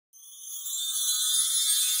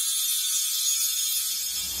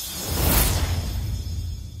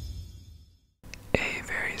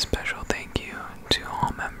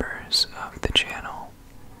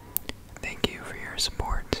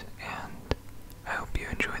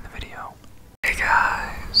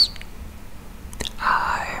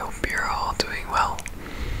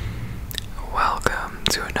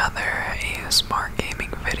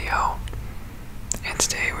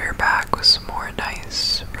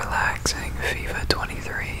mixing FIFA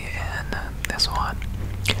 23 in this one.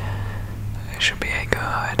 It should be a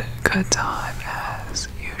good time as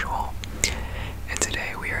usual. And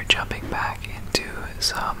today we are jumping back into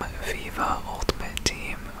some FIFA Ultimate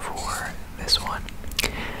Team for this one.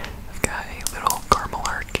 I've got a little caramel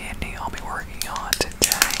heart candy I'll be working on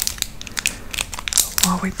today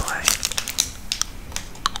while we play.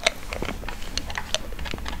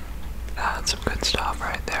 That's some good stuff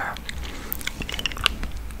right there.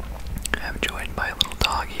 I'm joined by a little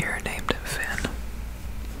dog here named Finn.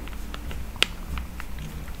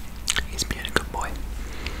 He's being a good boy.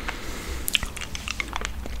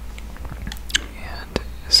 And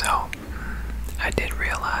so, I did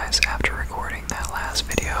realize after recording that last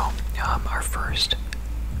video, our first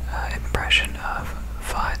impression of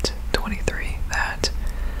FUT 23, that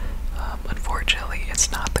unfortunately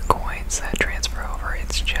it's not the coins that transfer over,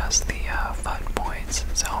 it's just the FUT points.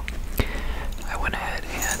 So I went ahead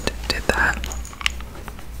and did that.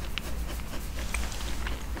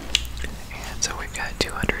 And so we've got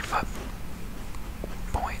 200 FUT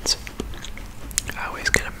points. I always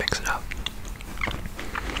gotta mix it up.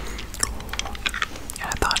 And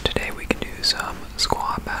I thought today we could do some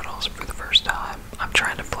squad battles for the first time. I'm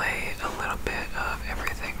trying to play a little bit of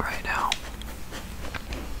everything right now.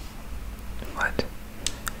 What?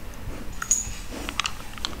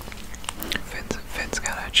 Finn's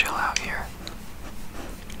gotta chill out here.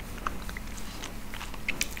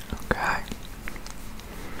 Okay.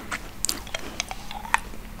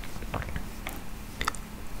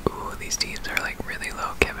 Ooh, these teams are like really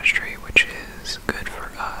low chemistry, which is good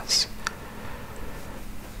for us.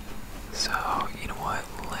 So, you know what?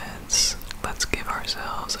 Let's give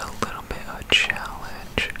ourselves a little bit of a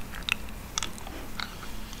challenge.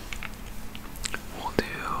 We'll do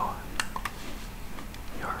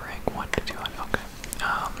your rank 1 to 200. Okay.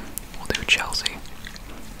 We'll do Chelsea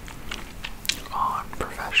on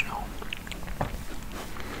professional.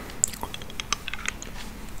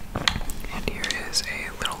 And here is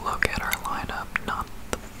a little look at our lineup. Not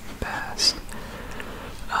the best.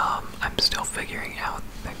 I'm still figuring out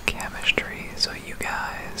the chemistry, so you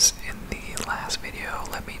guys in the last video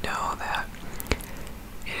let me know that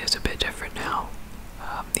it is a bit different now.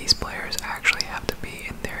 These players actually have to be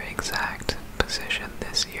in their exact position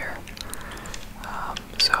this year.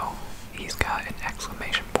 So he's got an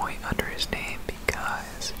exclamation point under his name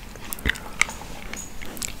because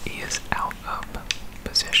he is out of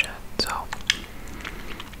position. So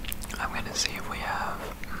I'm gonna see if we have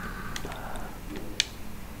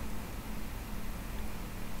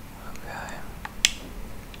okay.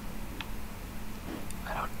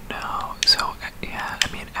 I don't know. So yeah,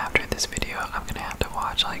 I mean after this video I'm gonna have to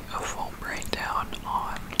watch like a full breakdown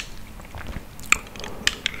on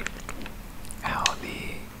how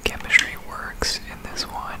the chemistry works in this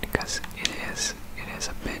one, because it is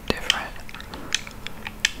a bit different.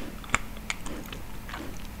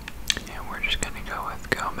 And we're just gonna go with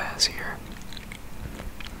Gomez here.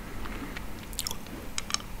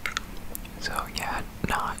 So yeah,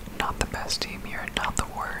 not the best team here, not the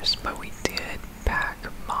worst, but we did pack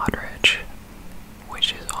Modric,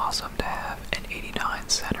 which is awesome to have an 89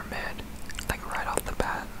 center mid, like right off the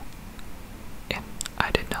bat. And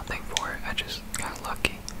I did nothing for it, I just got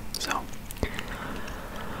lucky. So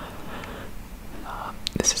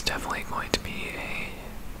this is definitely going to be a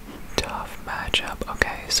tough matchup.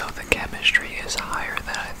 Okay, so the chemistry is higher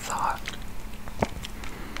than I thought.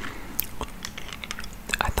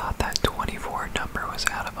 I thought that 24 number was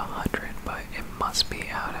out of 100, but it must be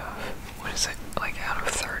out of, what is it, like out of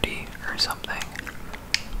 30 or something.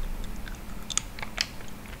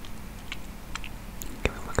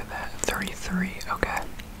 Can we look at that? 33, okay.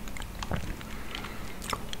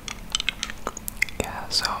 Yeah,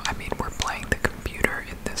 so I mean we're playing the computer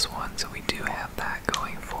in this one, so we do have that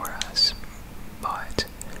going for us, but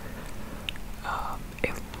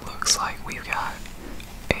it looks like we've got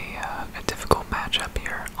a difficult matchup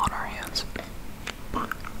here on our hands.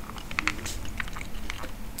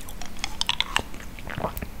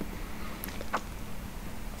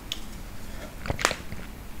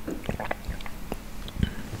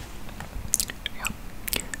 Yep.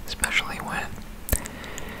 Especially when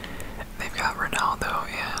they've got Ronaldo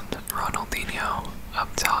and Ronaldinho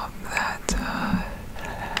up top.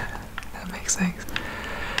 That makes things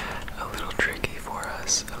a little tricky for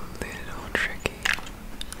us. A little tricky.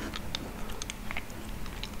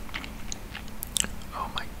 Oh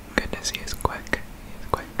my goodness, he is quick. He is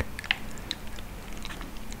quick.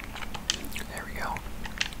 There we go.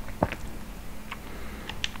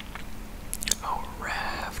 Oh,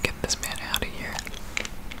 Rev, get this man out of here.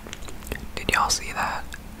 Did y'all see that?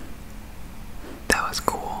 That was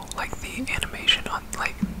cool. like the animation on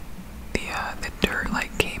like the dirt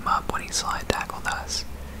like came up when he slide tackled us,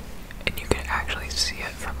 and you could actually see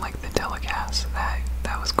it from like the telecast.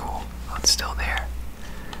 That was cool. Oh, it's still there.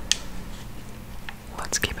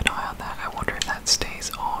 Let's keep an eye on that. I wonder if that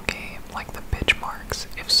stays all game, like the pitch marks.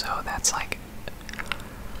 If so, that's like,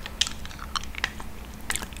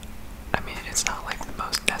 I mean, it's not like the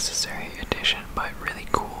most necessary addition, but really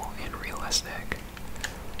cool and realistic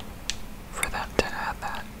for them to add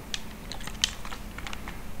that.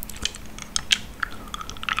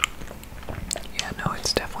 Yeah, no,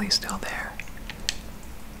 it's definitely still there.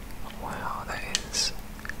 Wow, that is,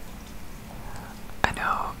 I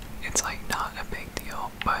know it's like not a big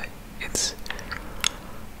deal, but it's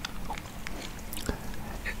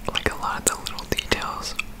like a lot of the little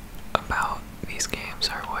details about these games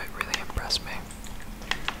are what really impressed me.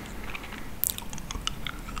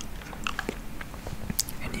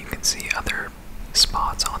 And you can see other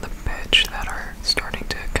spots on the pitch that are starting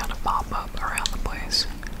to kind of pop up around the place.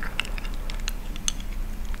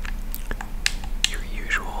 Your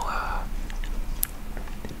usual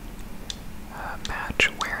match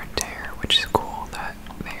wear and tear, which is cool that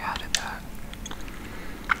they added that.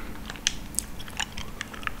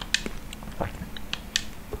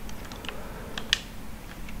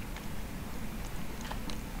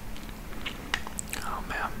 Oh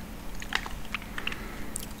man.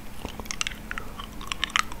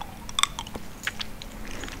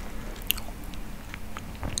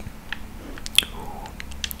 Ooh,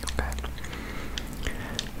 okay.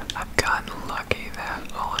 I've gotten lucky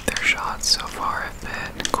that all of their shots so far have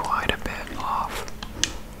been quite a bit off.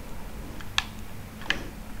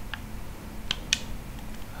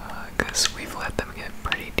 Because we've let them get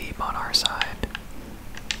pretty deep on our side.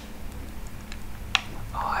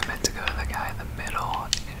 Oh, I meant to go to the guy in the middle,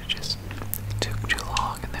 and it just took too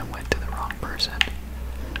long and then went to the wrong person.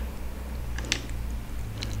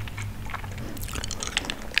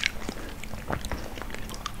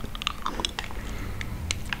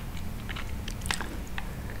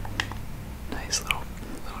 Nice little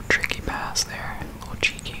tricky pass there, a little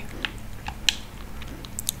cheeky.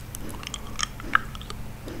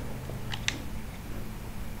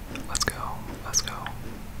 Let's go, let's go.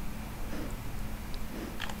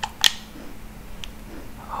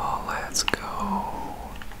 Oh, let's go.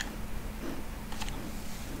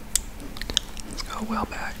 Let's go well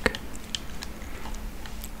back.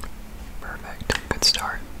 Perfect. Good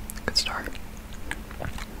start. Good start.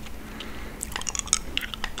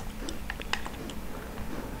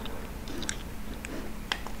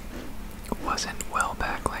 Wasn't well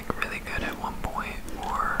back like really good at one point,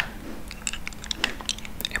 or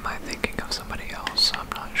am I thinking of somebody else? I'm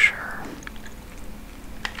not sure.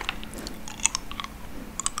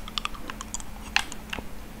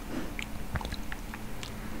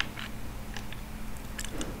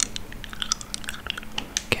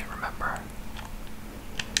 Can't remember.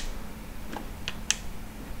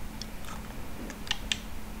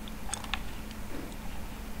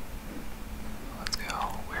 Let's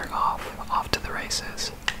go. We're off to the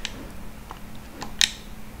races.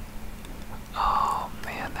 Oh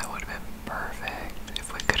man, that would have been perfect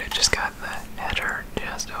if we could have just gotten the header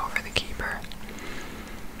just over the keeper.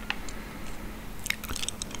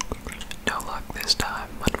 No luck this time,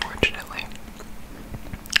 unfortunately.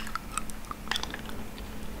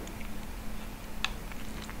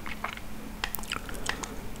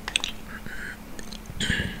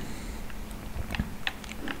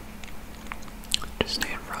 Just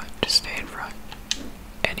stay in front, just stay in front.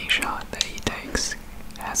 Any shot that he takes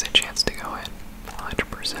has a chance to go in,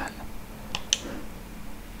 100%.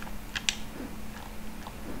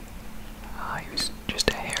 He was just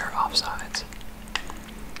a hair offsides.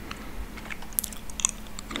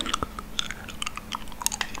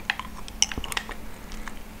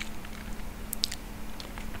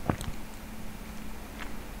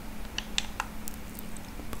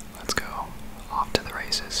 Let's go. Off to the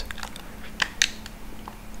races.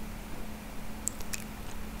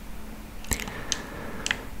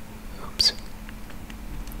 Oops.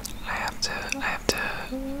 I have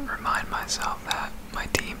to remind myself that my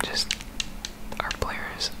team just, our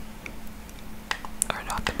players are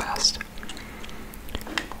not the best.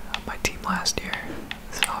 My team last year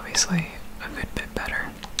is obviously a good bit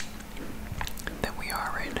better than we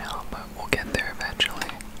are right now, but we'll get there eventually.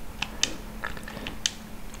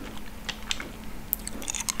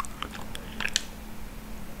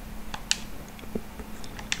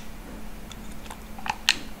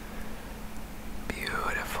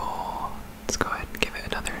 Beautiful. Let's go ahead and give it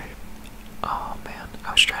another. Oh man,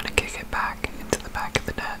 I was trying to kick it back into the back of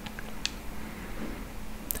the net.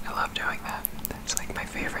 I love doing that. That's like my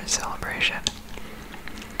favorite a celebration.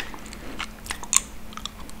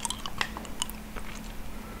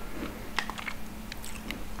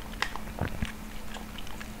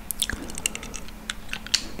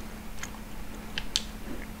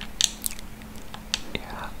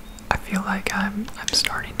 Yeah, I feel like I'm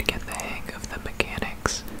starting to get the hang of the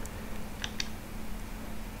mechanics.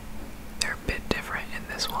 They're a bit different in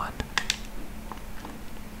this one.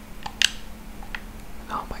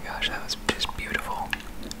 Oh my gosh, that was just beautiful.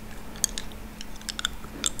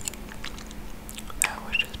 That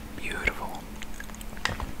was just beautiful.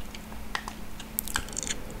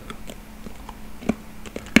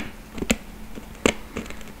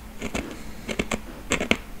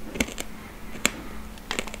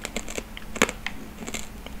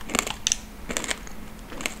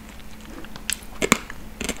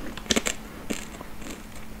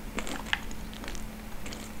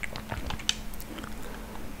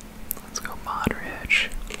 Let's go Modric.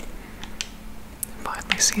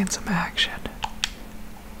 Finally seeing some action.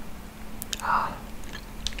 Ah,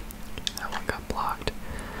 that one got blocked.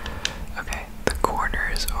 Okay, the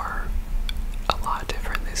corners are a lot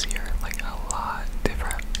different this year. Like, a lot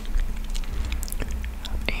different.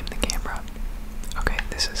 Aim the camera. Okay,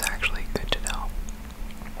 this is actually good to know.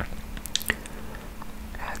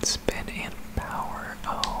 Add spin and power.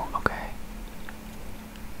 Oh, okay.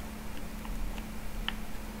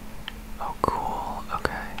 Oh, cool.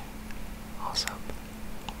 Okay. Awesome.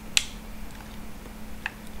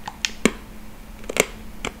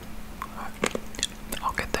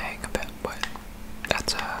 I'll get the hang of it, but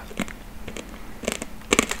that's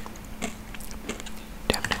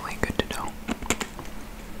definitely good to know.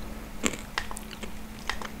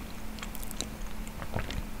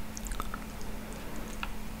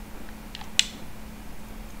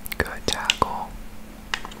 Good tackle.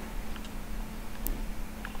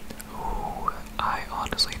 Ooh, I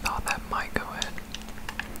honestly thought that might go in.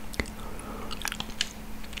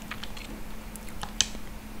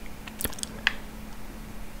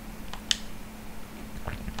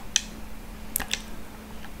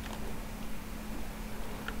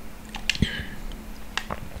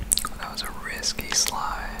 That was a risky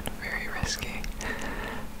slide, very risky.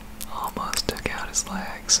 Almost took out his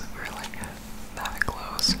legs. We were like that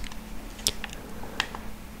close.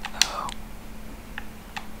 Oh.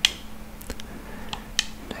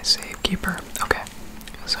 Nice save, keeper. Okay,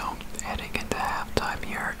 so heading into halftime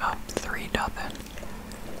here, up 3-0.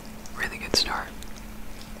 Really good start.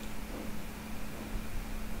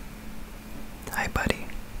 Hi, buddy.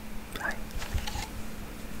 Hi.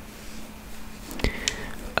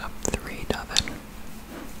 Up 3-0.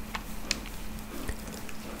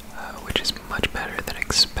 Which is much better than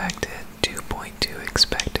expected. 2.2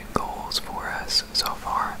 expected goals for us so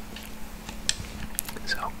far.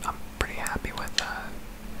 So I'm pretty happy with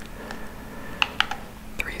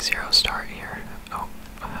 3-0 start here. Oh,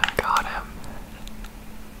 got him.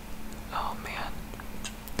 Oh man.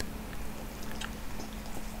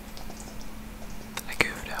 I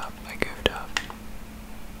goofed up.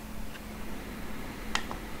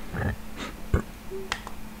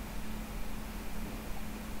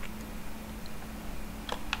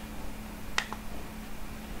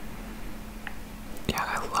 Yeah,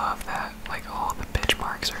 I love that. Like, all the pitch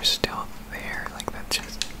marks are still there. Like, that's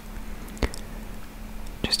just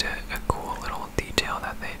a cool little detail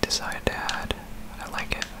that they decided to add. I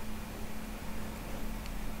like it.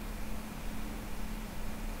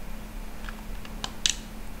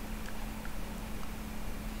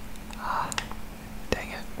 Ah, dang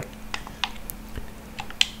it.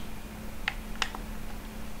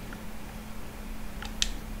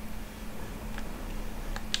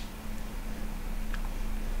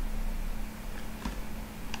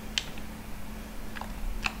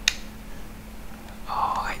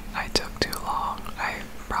 Oh, I took too long. I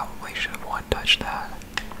probably should have one-touched that.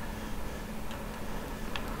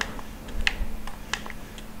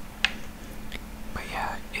 But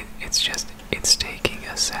yeah, it's taking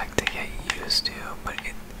a sec to get used to, but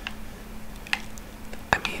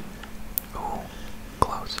I mean, ooh,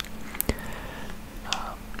 close.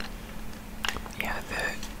 Yeah,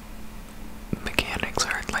 the mechanics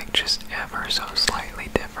are like just ever so slightly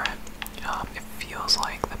different. It feels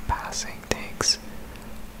like the passing takes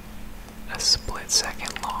a split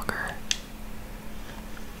second longer.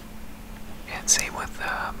 And same with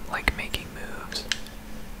like making moves.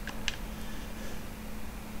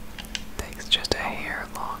 Takes just a hair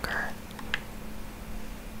longer.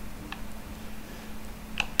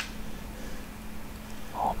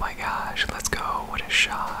 Oh my gosh, let's go. What a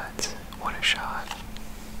shot. What a shot.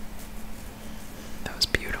 That was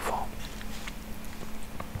beautiful.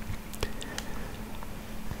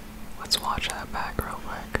 let's watch that back real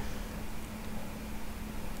quick.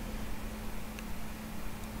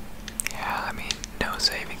 Yeah, I mean, no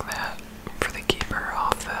saving that for the keeper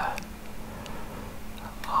off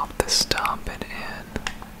the stump and in.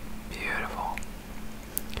 Beautiful.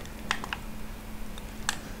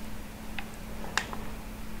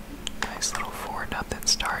 Nice little 4-0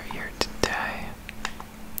 start here today.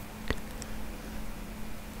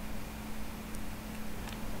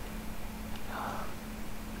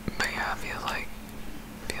 But yeah, feels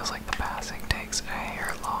like the passing takes a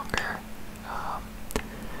hair longer.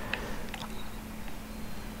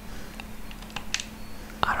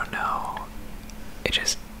 I don't know.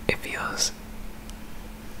 It feels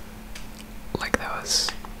like that was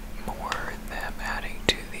more them adding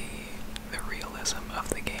to the realism of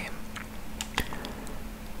the game.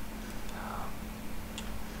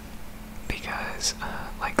 Because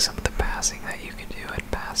like some of the passing that you could do in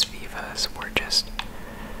past FIFAs were just,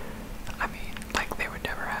 I mean, like they would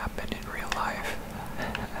never happen in real life.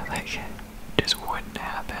 Like, just wouldn't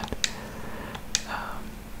happen.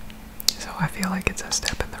 So I feel like it's a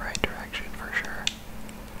step in the right direction for sure.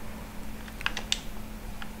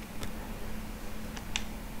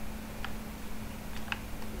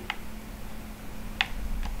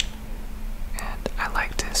 And I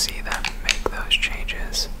like to see them make those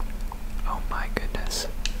changes. Oh my goodness.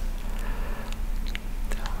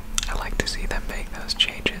 I like to see them make those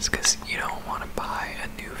changes because you don't want to buy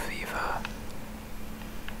a new FIFA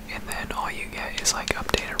and then all you get is like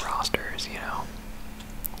updated rosters, you know?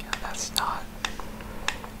 That's not,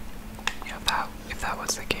 you know, if that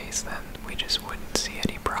was the case, then we just wouldn't see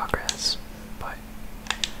any progress. But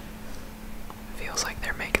it feels like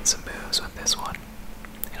they're making some moves with this one,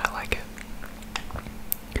 and I like it.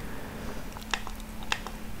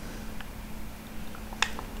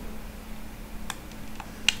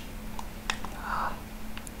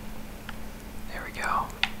 There we go.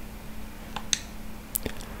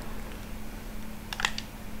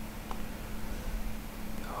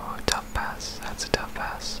 Oh, tough pass. That's a tough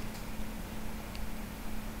pass.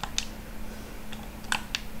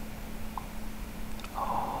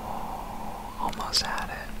 Oh, almost had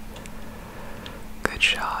it. Good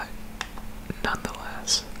shot,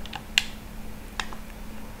 nonetheless.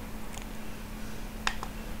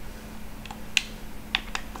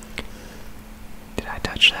 Did I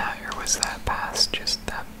touch that, or was that pass just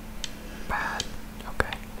that bad?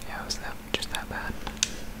 Okay, yeah, it was just that bad.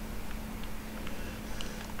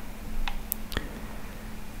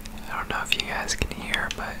 I don't know if you guys can hear,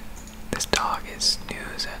 but this dog is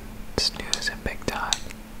snoozing big time.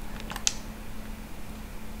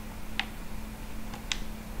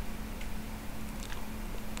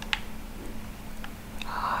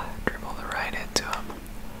 Dribble the right into him.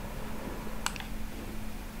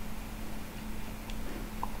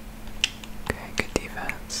 Okay, good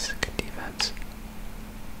defense, good defense.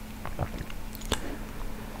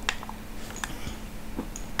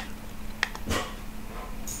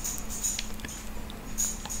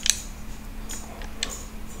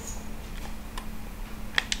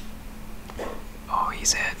 Oh,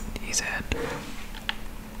 he's in, he's in.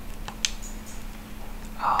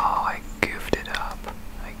 Oh, I goofed it up.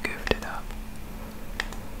 I goofed it up.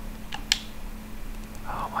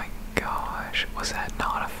 Oh my gosh, was that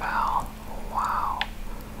not a foul? Wow.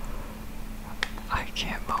 I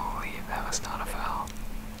can't believe that was not a foul.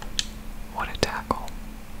 What a tackle.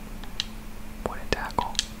 What a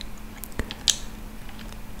tackle.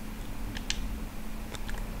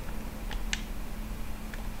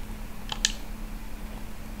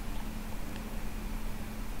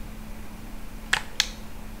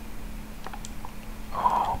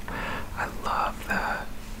 Oh, I love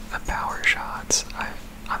the power shots.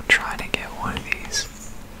 I'm trying to get one of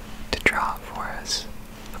these to drop for us.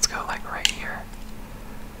 Let's go like right here.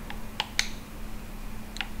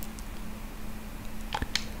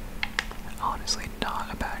 Honestly,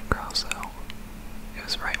 not a bad cross though. It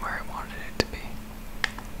was right where I wanted it to be.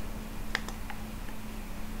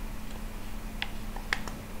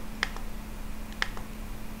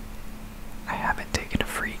 I haven't taken a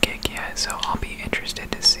free kick yet, so I'll be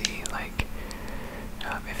interested to see like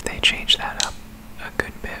if they change that up a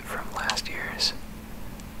good bit from last year's.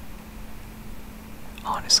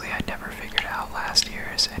 Honestly, I never figured out last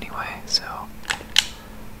year's anyway, so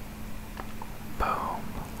boom,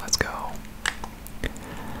 let's go.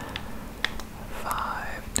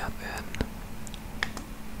 5-0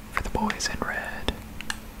 for the boys in red.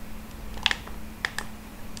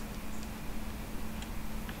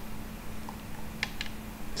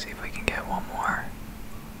 See if we can get one more.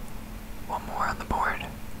 One more on the board.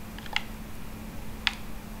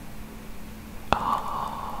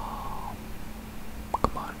 Oh,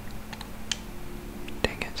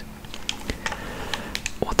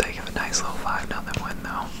 2-0 win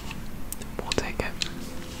though. We'll take it.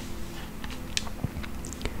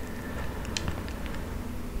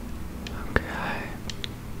 Okay.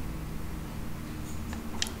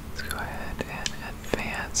 Let's go ahead and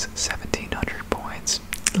advance 1,700 points.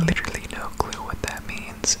 Literally no clue what that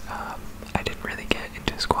means. I didn't really get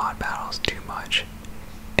into squad battles too much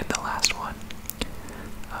in the last one,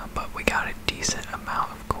 but we got a decent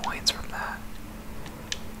amount of coins from that.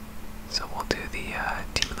 So we'll do the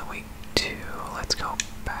Team of the Week 2. Let's go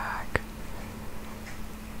back.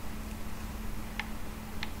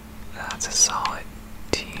 That's a solid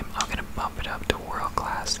team. I'm gonna bump it up to world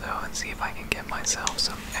class though and see if I can get myself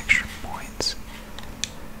some extra points.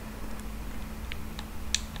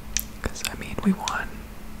 Cause I mean we won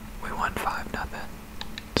 5-0.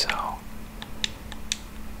 So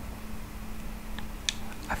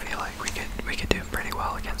I feel like we could do pretty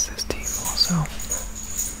well against this team also.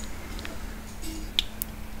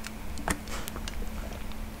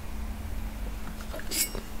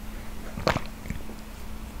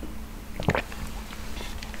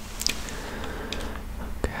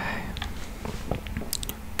 Okay.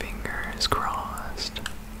 Fingers crossed.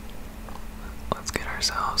 Let's get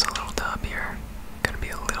ourselves a little dub here. Gonna be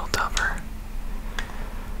a little tougher.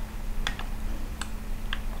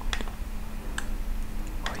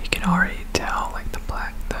 Well, you can already tell like the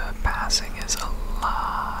passing is a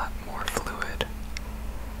lot more fluid.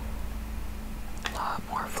 A lot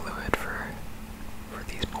more fluid for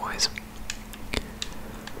these boys.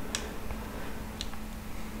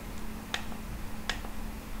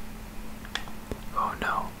 Oh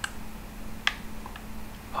no.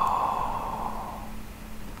 Oh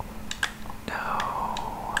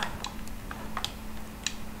no.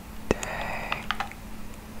 Dang.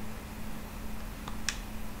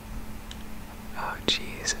 Oh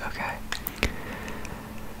jeez, okay.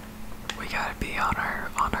 We gotta be on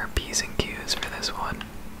our P's and Q's for this one.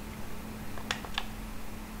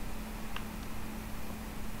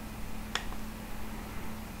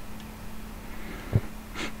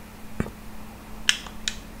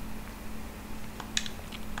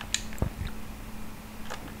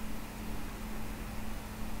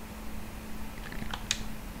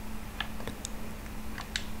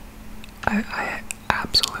 I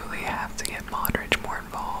absolutely have to get Modric more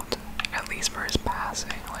involved, at least for his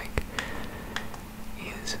passing. Like, he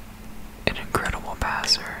is an incredible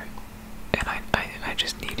passer, and I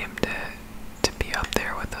just need him to be up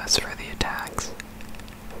there with us for the attacks.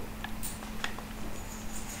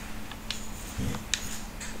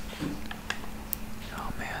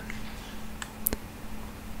 Oh man.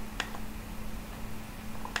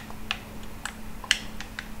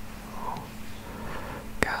 Oh.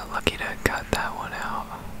 Got lucky to cut that one out.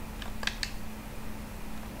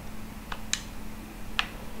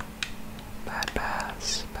 Bad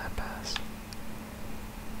pass, bad pass.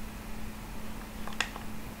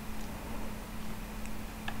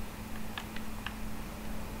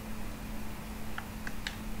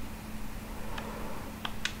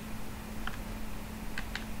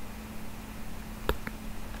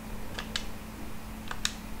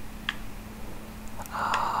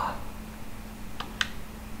 Ah.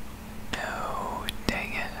 No,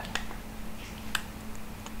 dang it.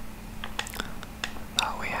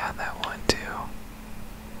 Thought we had that one too.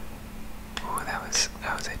 Ooh, that was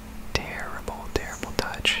a terrible, terrible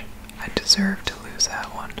touch. I deserve to lose that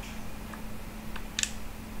one.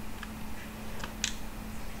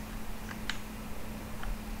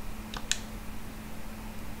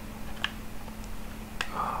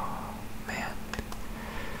 Oh man.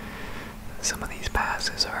 Some of these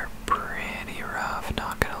passes are pretty rough,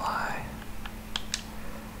 not gonna lie.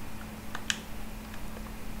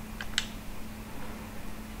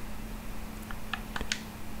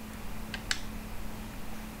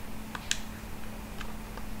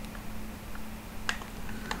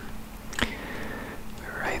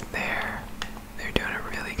 Right there. They're doing a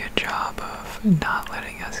really good job of not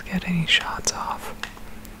letting us get any shots off.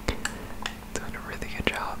 Doing a really good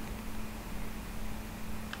job.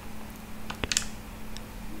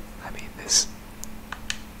 I mean, this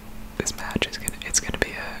match is gonna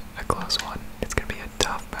be a close one. It's gonna be a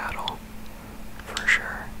tough battle for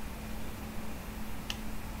sure.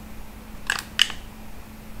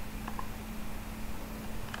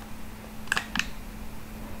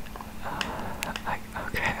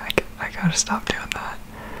 I gotta stop doing that.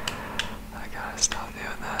 I gotta stop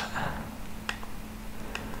doing that.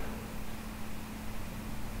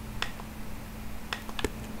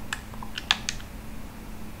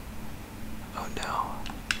 Oh no.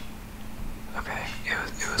 Okay, it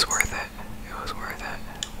was worth it. It was worth it.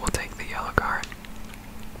 We'll take the yellow card.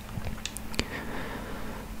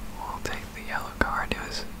 We'll take the yellow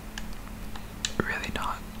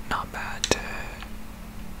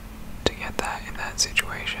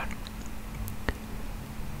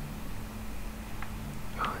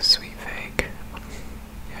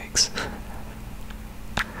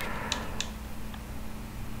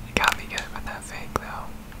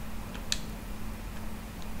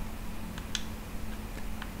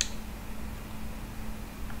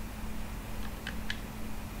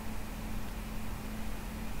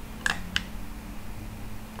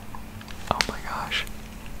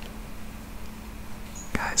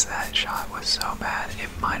was so bad. It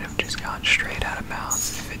might have just gone straight out of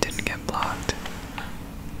bounds if it didn't get blocked.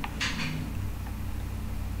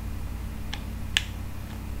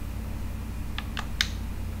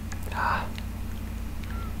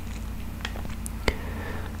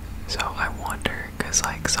 So I wonder, because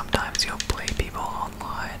like sometimes you'll play people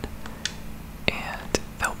online and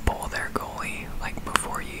they'll pull their goalie like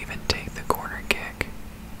before you even take the corner kick.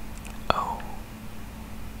 Oh.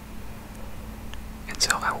 And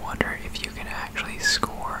so I wonder if you can actually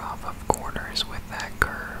score off of corners with that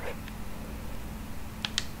curve.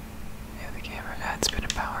 Yeah, the camera adds spin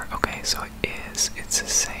and power. Okay, so it is. It's the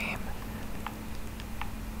same.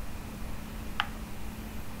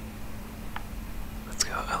 Let's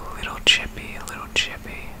go a little chippy, a little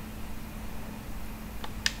chippy.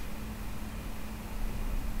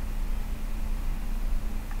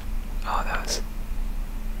 Oh, that was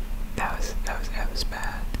bad. That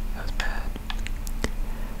was bad.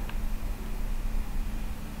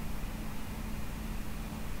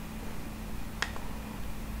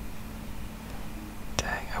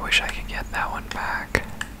 Dang, I wish I could get that one back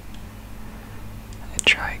and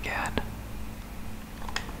try again.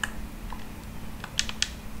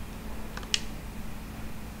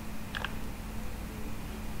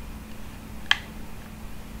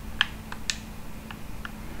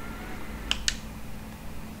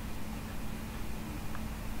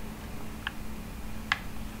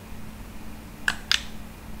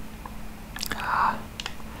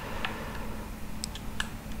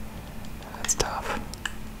 That's tough.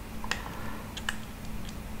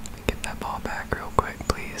 Get that ball back real quick,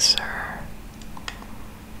 please, sir.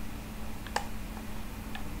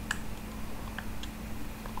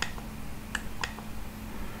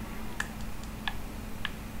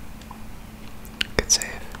 Good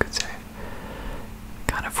save, good save.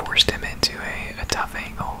 Kind of forced him into a tough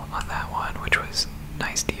angle on that one, which was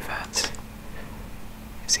nice defense.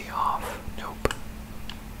 Is he off? Nope.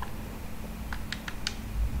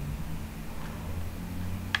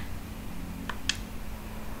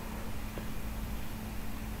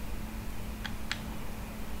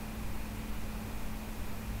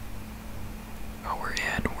 Oh, we're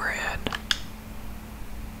in, we're in.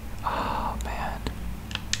 Oh, man.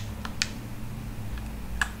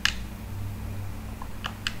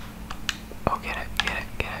 Oh, get it, get it,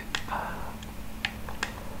 get it.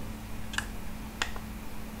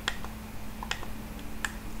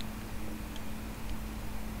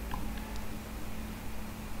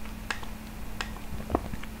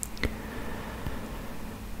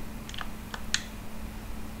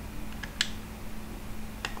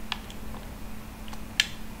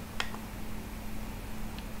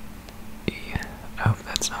 Oh,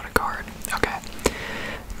 that's not a card. Okay.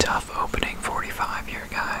 Tough opening 45 here,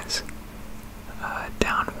 guys.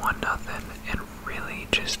 Down 1-0, and really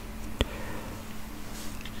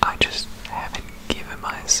I just haven't given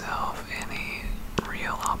myself any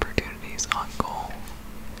real opportunities on goal.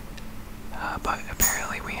 But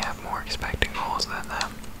apparently we have more expected goals than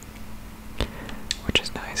them, which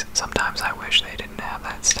is nice. Sometimes I wish they didn't have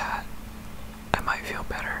that stat. I might feel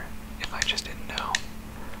better if I just didn't know.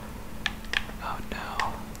 Oh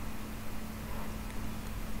no.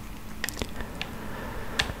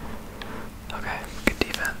 Okay, good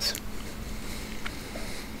defense.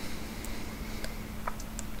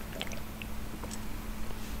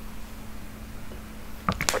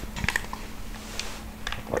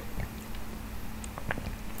 We'll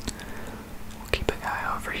keep a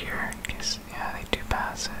guy over here in case, yeah, they do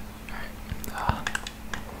pass it. Alright.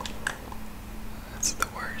 That's the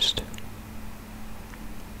worst.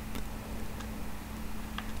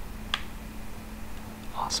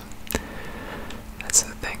 Awesome. That's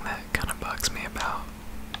the thing that kind of bugs me about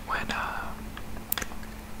when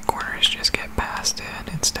corners just get passed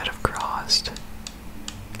in instead of crossed.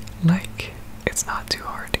 Like, it's not too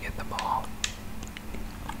hard to get the ball,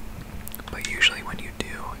 but usually when you do,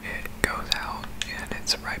 it goes out and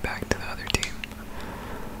it's right back to the other team.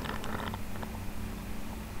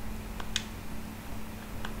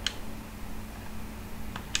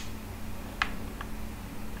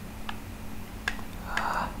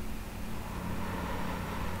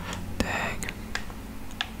 Dang.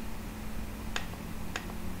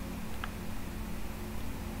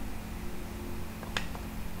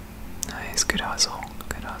 Nice, good hustle,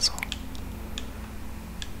 good hustle.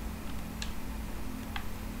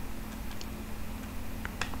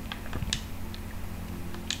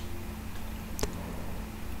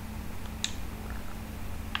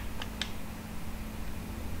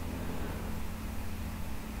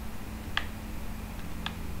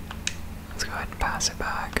 Let's go ahead and pass it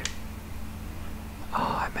back.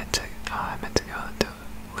 Oh, I meant to go to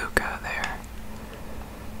Luca there.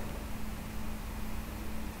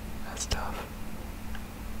 That's tough.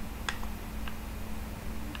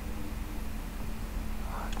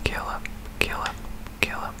 Kill him, kill him,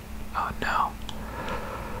 kill him. Oh no.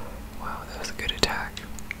 Wow, that was a good attack.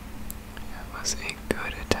 That was a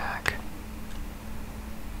good attack.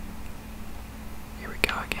 Here we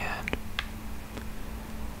go again.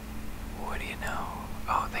 What do you know?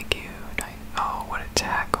 Oh, thank you. Oh, what a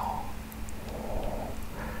tackle.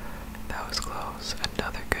 That was close.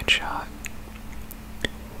 Another good shot.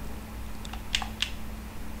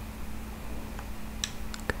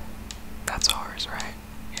 That's ours, right?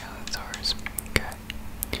 Yeah, that's ours. Okay.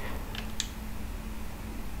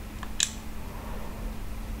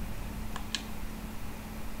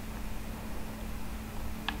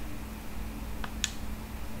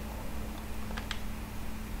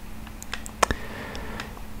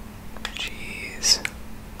 Jeez.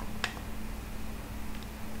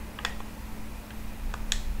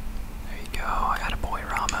 There you go. I got a boy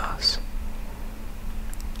Ramos.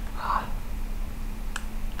 Ah.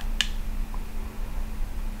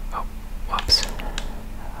 Oh, whoops.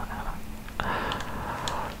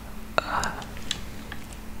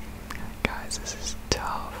 Guys, this is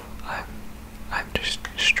tough. I'm just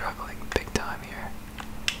struggling big time here.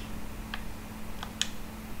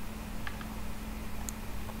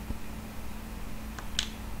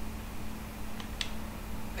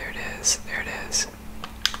 There it is. There it is.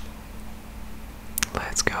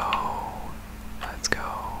 Let's go. Let's go.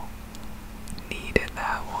 Needed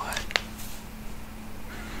that one.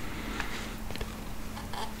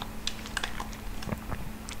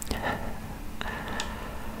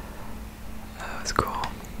 That was cool.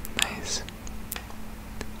 Nice.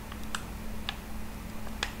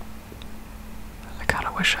 I kind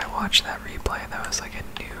of wish I watched that replay. That was like a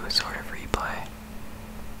new sort of replay.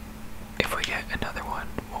 If we get another one,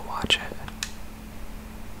 we'll watch it.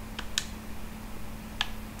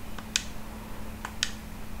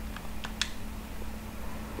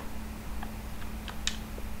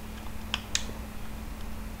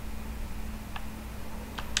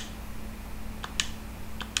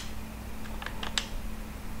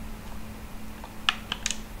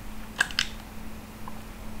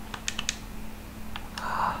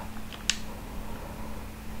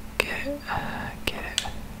 Get it. Get it.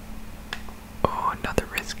 Oh, another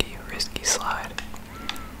risky slide.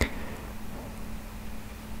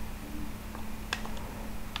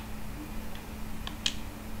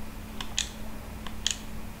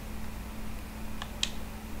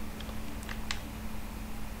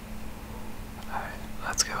 Alright,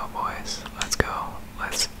 let's go, boys. Let's go.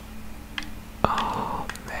 Let's. Oh,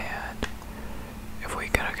 man. If we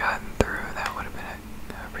could have gotten through, that would have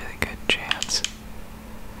been a really good chance.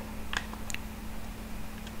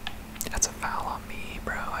 That's a foul on me,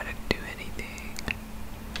 bro. I didn't do anything.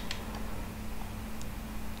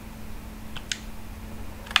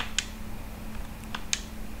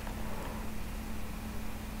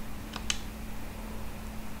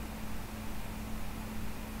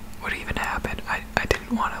 What even happened? I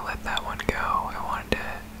didn't want to let that one go. I wanted to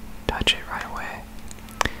touch it right away.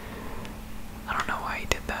 I don't know why he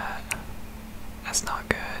did that. That's not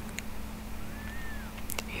good.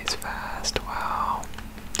 He's fast. Wow.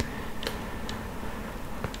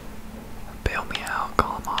 Bail me out.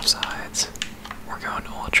 Call him offsides. We're going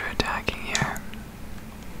ultra attacking here.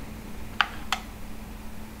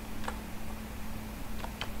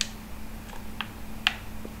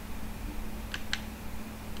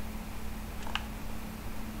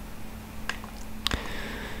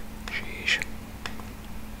 Sheesh.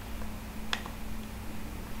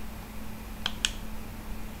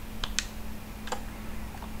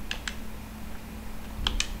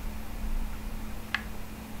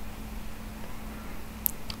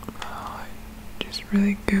 Oh, I just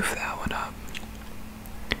really goofed that one up.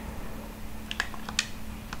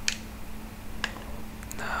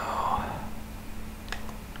 No.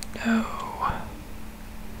 No.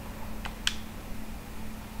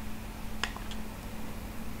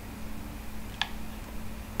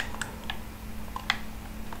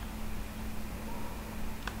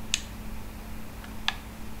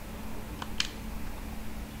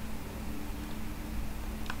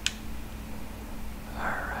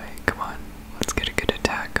 Alright, come on. Let's get a good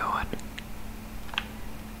attack going.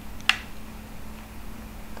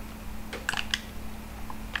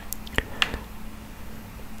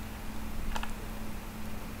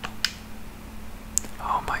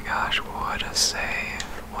 Oh my gosh, what a save.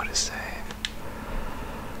 What a save.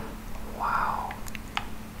 Wow.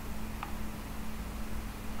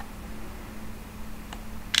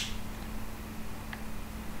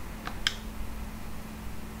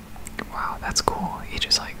 Wow, that's cool. He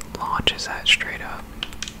just like launches that straight up.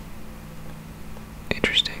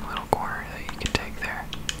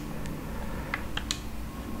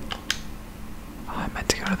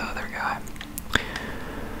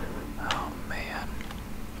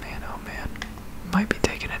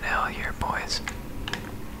 go here, boys.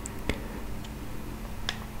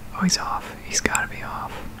 Oh, he's off. He's gotta be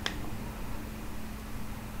off.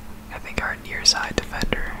 I think our near side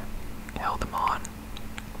defender held him on.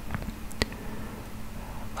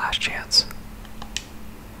 Last chance.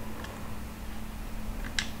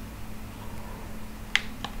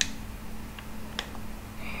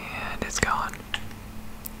 And it's gone.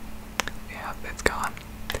 Yeah, it's gone.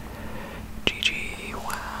 GG.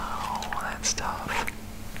 Wow, that's tough.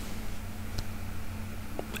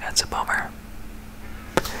 That's a bummer.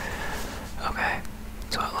 Okay,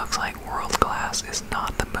 so it looks like world class is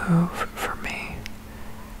not the move for me.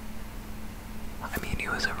 I mean, it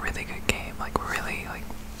was a really good game, like really like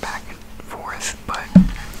back and forth, but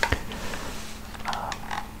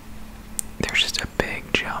there's just a big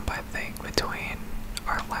jump, I think, between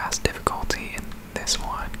our last difficulty and this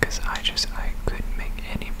one, because I couldn't make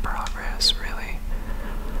any progress really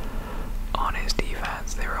on his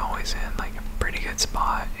defense. They were always in like a pretty good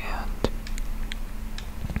spot, and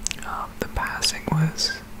the passing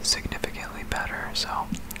was significantly better, so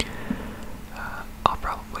I'll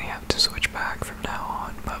probably have to switch back from now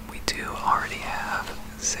on, but we do already have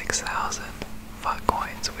 6,000 FUT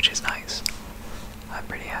coins, which is nice. I'm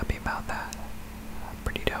pretty happy about that.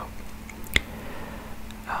 Pretty dope.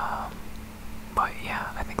 But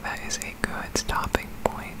yeah, I think that is a good stopping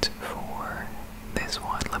point for this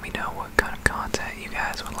one. Let me know what kind of content you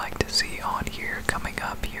guys would like to see on here coming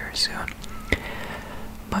up here soon.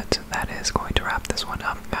 But that is going to wrap this one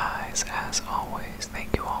up, guys. As